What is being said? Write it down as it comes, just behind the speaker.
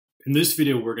In this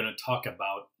video, we're going to talk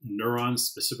about neurons,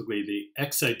 specifically the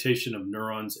excitation of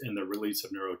neurons and the release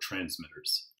of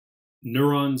neurotransmitters.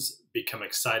 Neurons become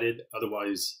excited,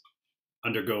 otherwise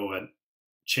undergo a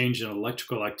change in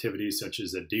electrical activity, such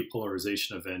as a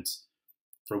depolarization event,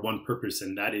 for one purpose,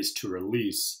 and that is to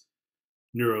release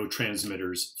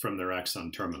neurotransmitters from their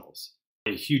axon terminals.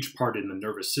 A huge part in the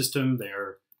nervous system. They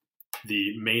are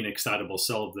the main excitable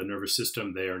cell of the nervous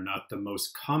system. They are not the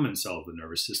most common cell of the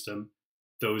nervous system.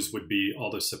 Those would be all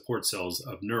the support cells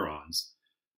of neurons.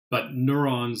 But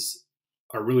neurons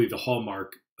are really the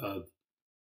hallmark of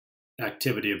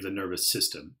activity of the nervous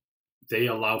system. They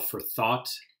allow for thought,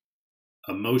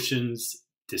 emotions,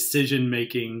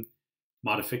 decision-making,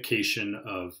 modification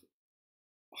of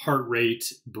heart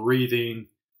rate, breathing,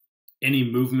 any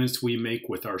movements we make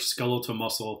with our skeletal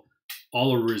muscle,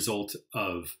 all a result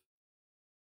of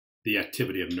the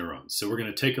activity of neurons. So we're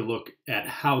going to take a look at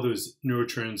how those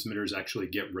neurotransmitters actually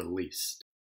get released.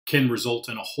 Can result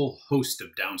in a whole host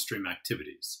of downstream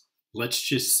activities. Let's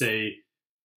just say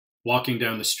walking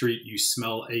down the street, you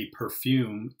smell a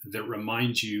perfume that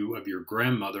reminds you of your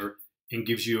grandmother and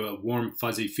gives you a warm,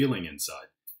 fuzzy feeling inside.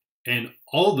 And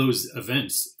all those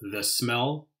events, the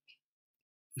smell,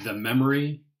 the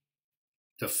memory,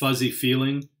 the fuzzy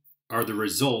feeling, are the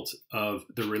result of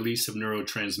the release of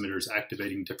neurotransmitters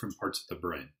activating different parts of the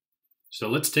brain. So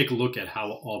let's take a look at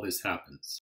how all this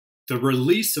happens. The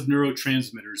release of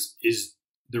neurotransmitters is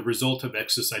the result of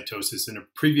exocytosis. In a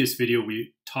previous video,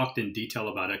 we talked in detail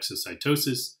about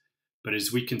exocytosis, but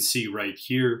as we can see right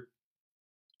here,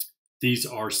 these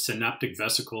are synaptic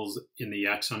vesicles in the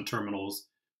axon terminals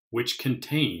which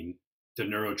contain the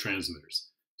neurotransmitters.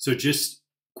 So just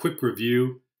quick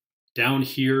review. Down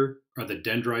here are the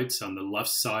dendrites on the left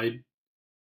side.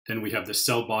 Then we have the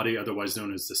cell body, otherwise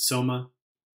known as the soma.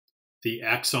 The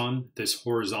axon, this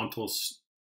horizontal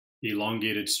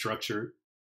elongated structure.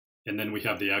 And then we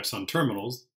have the axon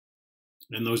terminals.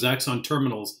 And those axon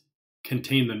terminals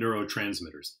contain the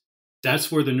neurotransmitters.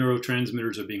 That's where the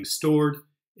neurotransmitters are being stored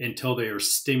until they are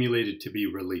stimulated to be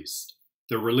released.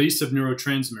 The release of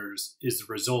neurotransmitters is the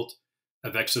result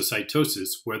of exocytosis,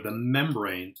 where the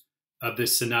membrane of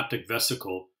this synaptic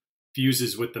vesicle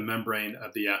fuses with the membrane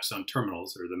of the axon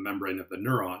terminals, or the membrane of the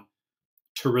neuron,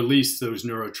 to release those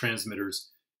neurotransmitters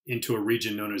into a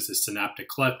region known as the synaptic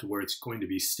cleft, where it's going to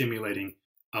be stimulating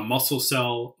a muscle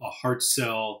cell, a heart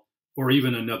cell, or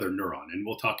even another neuron. And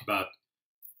we'll talk about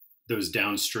those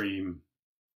downstream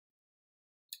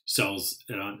cells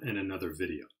in another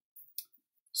video.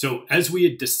 So as we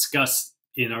had discussed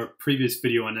in our previous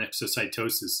video on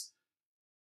exocytosis,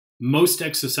 most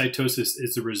exocytosis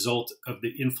is the result of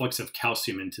the influx of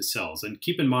calcium into cells. And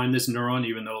keep in mind, this neuron,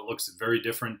 even though it looks very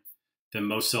different than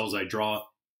most cells I draw,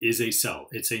 is a cell.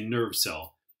 It's a nerve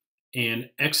cell.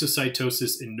 And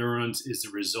exocytosis in neurons is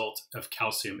the result of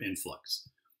calcium influx.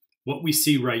 What we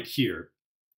see right here,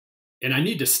 and I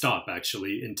need to stop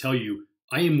actually and tell you,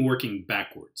 I am working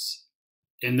backwards.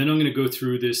 And then I'm going to go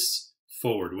through this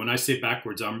forward. When I say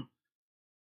backwards, I'm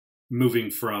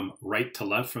moving from right to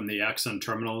left from the axon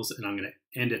terminals, and I'm going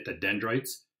to end at the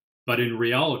dendrites. But in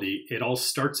reality, it all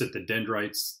starts at the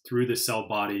dendrites, through the cell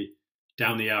body,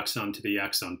 down the axon to the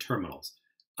axon terminals.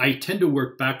 I tend to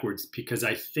work backwards because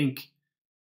I think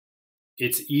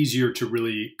it's easier to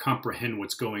really comprehend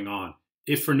what's going on.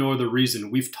 If for no other reason,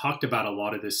 we've talked about a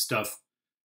lot of this stuff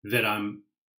that I'm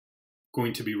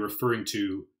going to be referring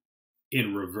to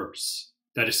in reverse.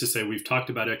 That is to say, we've talked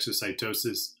about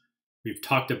exocytosis. We've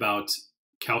talked about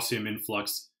calcium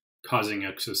influx causing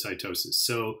exocytosis.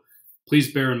 So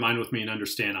please bear in mind with me and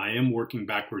understand I am working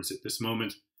backwards at this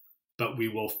moment, but we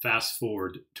will fast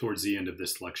forward towards the end of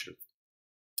this lecture.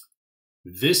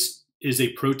 This is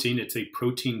a protein. It's a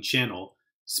protein channel,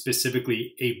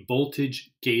 specifically a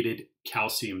voltage-gated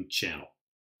calcium channel.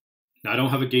 Now, I don't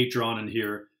have a gate drawn in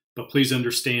here, but please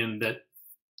understand that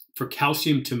for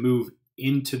calcium to move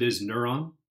into this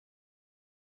neuron,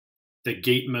 the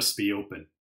gate must be open.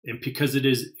 And because it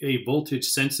is a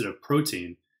voltage-sensitive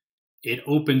protein, it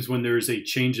opens when there is a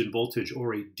change in voltage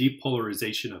or a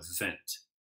depolarization event.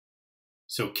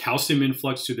 So calcium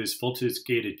influx to this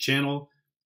voltage-gated channel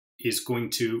is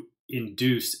going to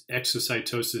induce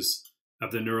exocytosis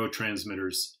of the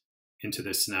neurotransmitters into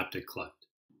the synaptic cleft.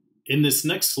 In this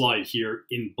next slide here,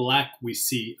 in black, we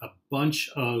see a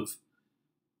bunch of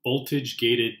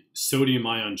voltage-gated sodium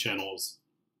ion channels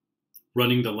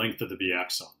running the length of the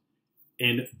axon.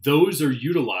 And those are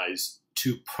utilized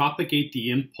to propagate the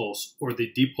impulse or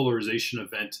the depolarization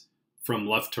event from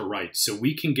left to right. So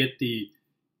we can get the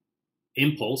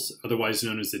impulse, otherwise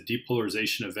known as the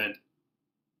depolarization event,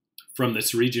 from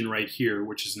this region right here,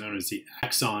 which is known as the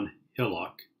axon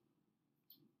hillock.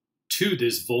 to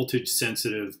this voltage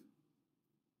sensitive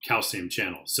calcium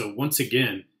channel. So once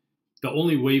again, the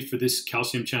only way for this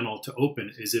calcium channel to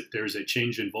open is if there's a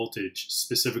change in voltage,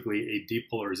 specifically a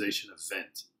depolarization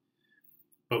event.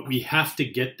 But we have to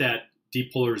get that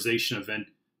depolarization event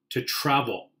to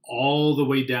travel all the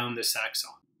way down this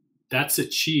axon. That's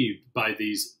achieved by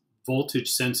these voltage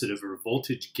sensitive or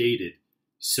voltage gated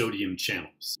sodium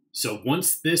channels. So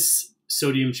once this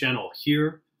sodium channel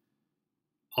here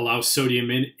allows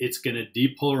sodium in, it's going to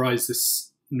depolarize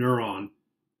this neuron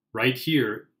right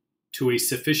here to a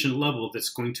sufficient level that's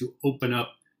going to open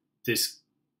up this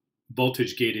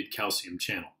voltage gated calcium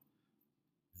channel.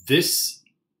 This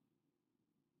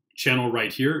channel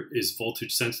right here is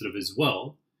voltage sensitive as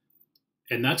well,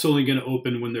 and that's only going to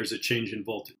open when there's a change in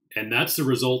voltage. And that's the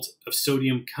result of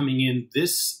sodium coming in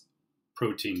this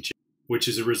protein chain, which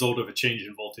is a result of a change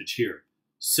in voltage here.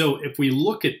 So if we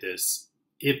look at this,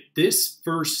 if this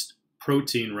first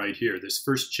protein right here, this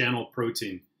first channel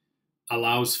protein,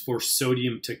 allows for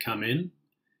sodium to come in,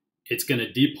 it's going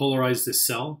to depolarize the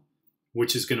cell,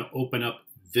 which is going to open up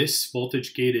this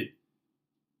voltage gated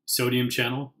sodium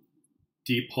channel,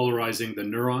 depolarizing the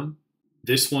neuron,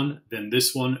 this one, then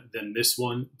this one, then this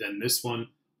one, then this one,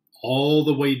 all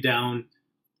the way down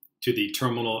to the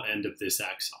terminal end of this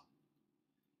axon.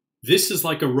 This is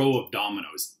like a row of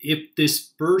dominoes. If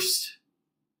this first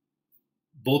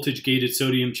voltage gated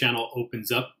sodium channel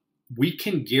opens up, we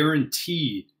can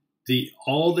guarantee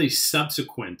all the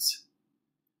subsequent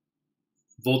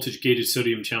voltage gated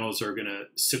sodium channels are going to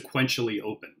sequentially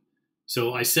open.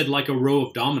 So I said like a row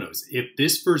of dominoes. If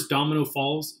this first domino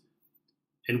falls,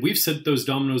 and we've set those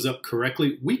dominoes up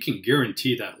correctly, we can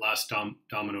guarantee that last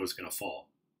domino is going to fall.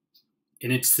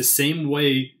 And it's the same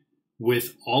way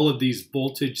with all of these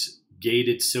voltage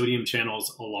gated sodium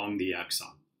channels along the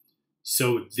axon.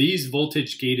 So these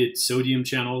voltage gated sodium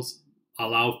channels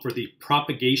allow for the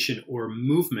propagation or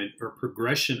movement or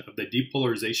progression of the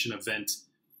depolarization event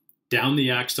down the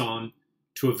axon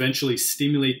to eventually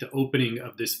stimulate the opening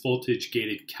of this voltage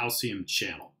gated calcium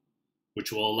channel,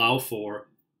 which will allow for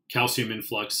calcium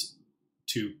influx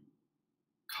to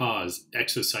cause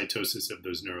exocytosis of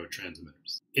those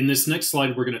neurotransmitters. In this next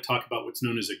slide, we're going to talk about what's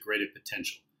known as a graded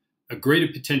potential. A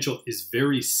graded potential is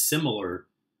very similar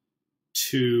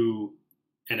to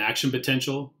an action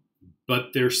potential, but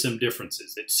there's some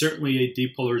differences. It's certainly a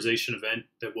depolarization event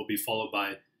that will be followed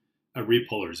by a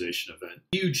repolarization event.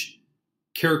 Huge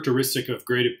characteristic of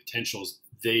graded potentials,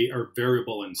 they are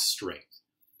variable in strength.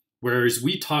 Whereas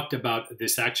we talked about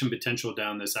this action potential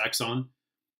down this axon,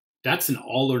 that's an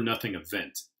all or nothing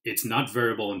event. It's not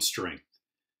variable in strength.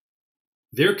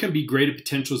 There can be graded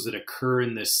potentials that occur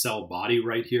in this cell body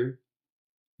right here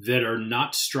that are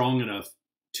not strong enough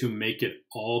to make it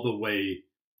all the way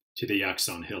to the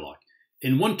axon hillock.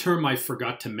 And one term I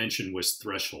forgot to mention was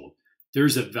threshold.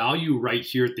 There's a value right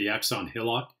here at the axon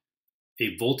hillock,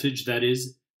 a voltage that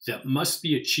is, that must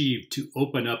be achieved to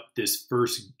open up this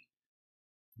first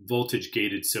voltage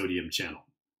gated sodium channel.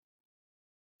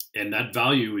 And that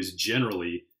value is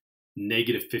generally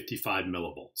negative 55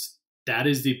 millivolts. That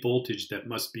is the voltage that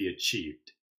must be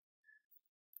achieved.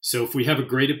 So if we have a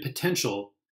graded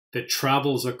potential that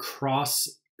travels across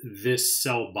this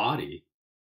cell body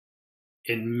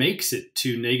and makes it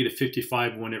to negative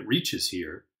 55 when it reaches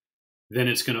here, then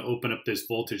it's going to open up this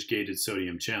voltage gated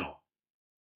sodium channel.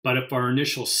 But if our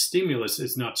initial stimulus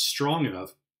is not strong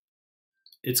enough,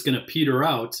 it's going to peter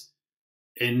out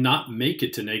and not make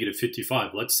it to negative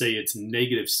 55. Let's say it's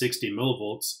negative 60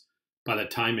 millivolts by the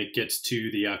time it gets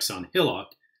to the axon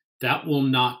hillock. That will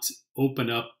not open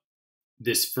up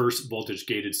this first voltage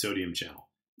gated sodium channel.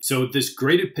 So this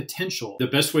graded potential, the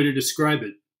best way to describe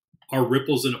it are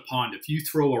ripples in a pond. If you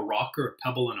throw a rock or a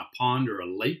pebble in a pond or a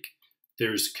lake,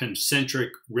 there's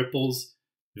concentric ripples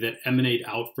that emanate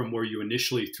out from where you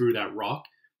initially threw that rock.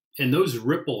 And those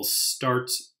ripples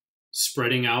start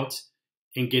spreading out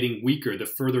and getting weaker the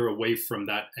further away from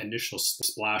that initial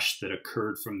splash that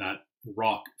occurred from that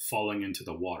rock falling into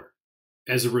the water.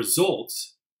 As a result,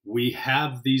 we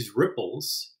have these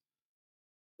ripples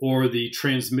or the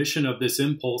transmission of this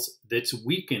impulse that's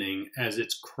weakening as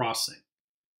it's crossing.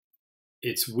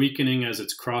 It's weakening as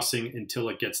it's crossing until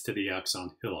it gets to the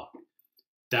axon hillock.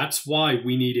 That's why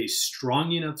we need a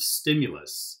strong enough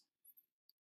stimulus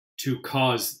to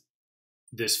cause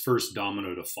this first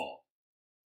domino to fall.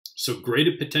 So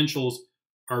graded potentials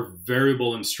are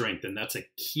variable in strength, and that's a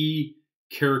key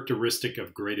characteristic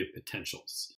of graded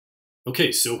potentials.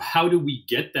 Okay, so how do we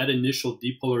get that initial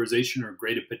depolarization or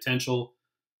graded potential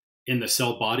in the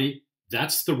cell body?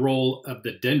 That's the role of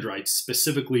the dendrites,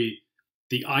 specifically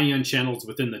the ion channels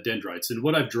within the dendrites. And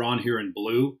what I've drawn here in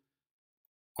blue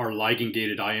are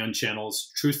ligand-gated ion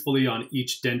channels. Truthfully, on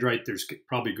each dendrite, there's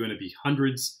probably going to be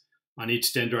hundreds. On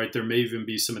each dendrite, there may even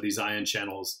be some of these ion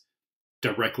channels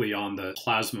directly on the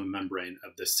plasma membrane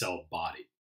of the cell body.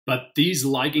 But these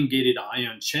ligand-gated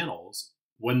ion channels,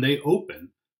 when they open,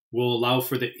 will allow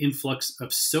for the influx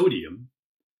of sodium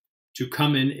to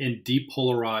come in and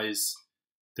depolarize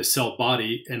the cell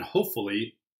body and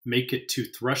hopefully make it to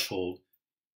threshold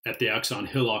at the axon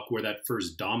hillock where that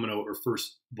first domino or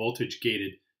first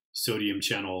voltage-gated sodium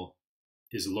channel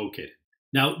is located.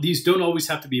 Now, these don't always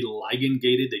have to be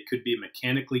ligand-gated. They could be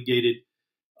mechanically gated.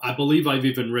 I believe I've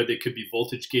even read they could be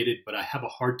voltage-gated, but I have a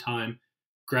hard time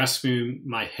grasping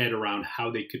my head around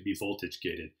how they could be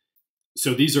voltage-gated.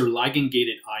 So these are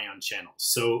ligand-gated ion channels.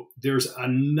 So there's a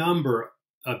number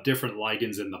of different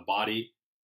ligands in the body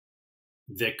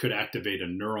that could activate a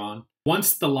neuron.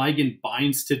 Once the ligand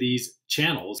binds to these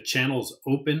channels, the channels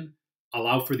open,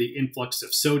 allow for the influx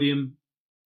of sodium,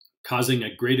 causing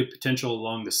a graded potential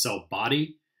along the cell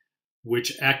body,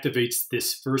 which activates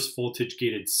this first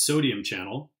voltage-gated sodium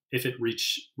channel. If it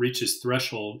reaches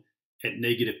threshold at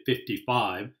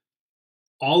 -55,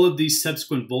 all of these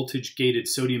subsequent voltage-gated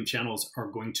sodium channels are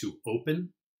going to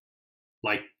open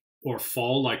or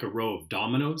fall like a row of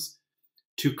dominoes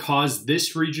to cause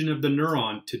this region of the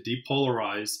neuron to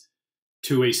depolarize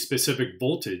to a specific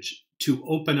voltage to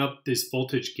open up this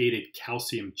voltage-gated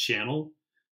calcium channel.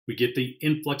 We get the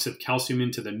influx of calcium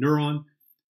into the neuron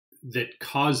that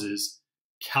causes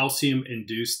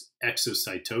calcium-induced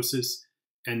exocytosis,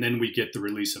 and then we get the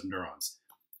release of neurons.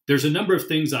 There's a number of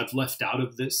things I've left out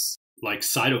of this, like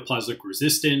cytoplasmic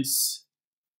resistance,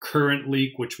 current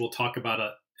leak, which we'll talk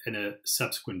about in a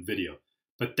subsequent video.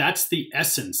 But that's the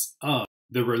essence of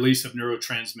the release of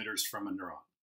neurotransmitters from a neuron.